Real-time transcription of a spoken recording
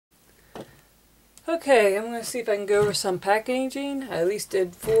Okay, I'm going to see if I can go over some packaging. I at least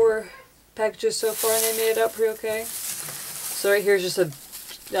did 4 packages so far and they made it out pretty okay. So right here is just a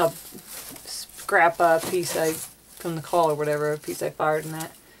scrap piece from the call or whatever, a piece I fired in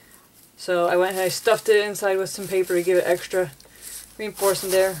that. So I went and I stuffed it inside with some paper to give it extra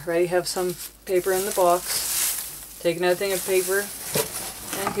reinforcement there. Already have some paper in the box. Take another thing of paper.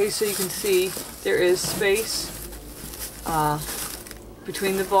 And okay, so you can see there is space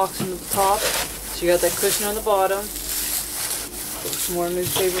between the box and the top. So you got that cushion on the bottom. Put some more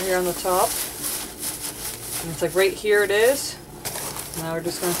newspaper here on the top. And it's like right here it is. Now we're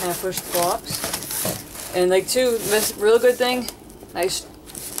just going to kind of push the box. And like too, this real good thing, nice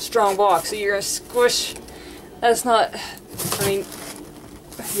strong box. So you're going to squish. That's not, I mean,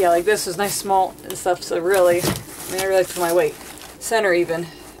 yeah, like this is nice small and stuff. So really, I mean, I really like for my weight. Center even.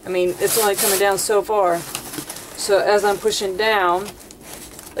 I mean, it's only coming down so far. So as I'm pushing down,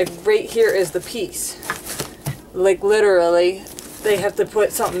 like right here is the piece. Like literally, they have to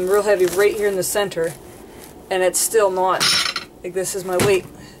put something real heavy right here in the center. And it's still not, like this is my weight.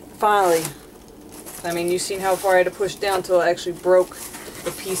 Finally. I mean, you've seen how far I had to push down until it actually broke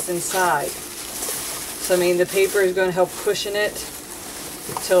the piece inside. So I mean, the paper is going to help cushion it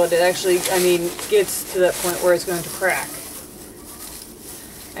until it actually, I mean, gets to that point where it's going to crack.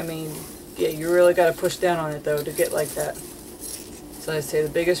 I mean, yeah, you really got to push down on it though to get like that. So I'd say the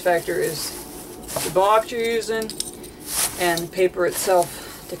biggest factor is the box you're using and the paper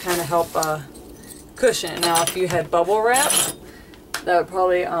itself to kind of help cushion it. Now if you had bubble wrap, that would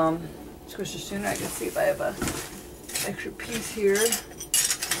probably squish it sooner. I can see if I have a extra piece here.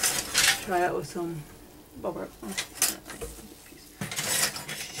 Try out with some bubble wrap.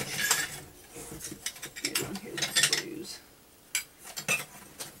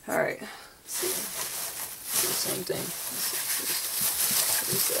 Alright, let's see. Do the same thing.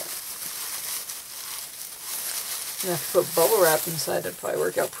 And if I put bubble wrap inside, that'd probably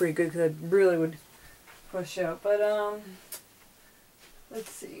work out pretty good because it really would push out. But, let's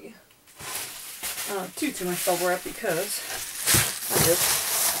see. I don't have too much bubble wrap because I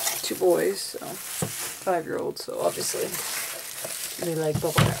have 2 boys, so 5-year-olds, so obviously they like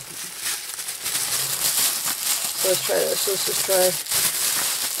bubble wrap. So let's try this. Let's just try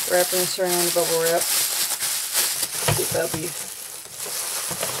wrapping this around the bubble wrap. See if that'll be.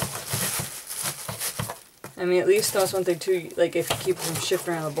 I mean, at least that's one thing too. Like if you keep them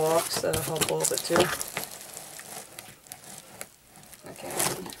shifting around the box, that'll help a little bit too. Okay,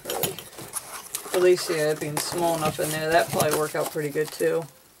 really. At least yeah, it being small enough in there, that probably work out pretty good too,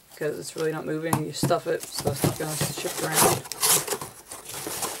 because it's really not moving. You stuff it, so it's not going to shift around.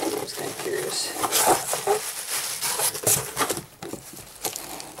 I'm just kind of curious.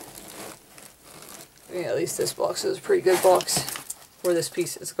 Yeah, at least this box is a pretty good box for this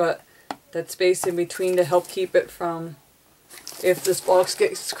piece. It's got that space in between to help keep it from, if this box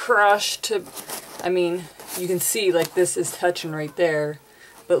gets crushed, I mean, you can see like this is touching right there,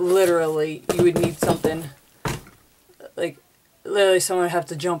 but literally you would need something, like literally someone would have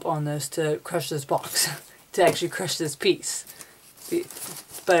to jump on this to crush this box, to actually crush this piece.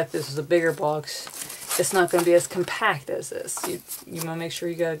 But if this is a bigger box, it's not going to be as compact as this. You want to make sure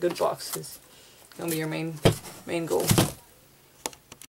you got a good box. It's going to be your main goal.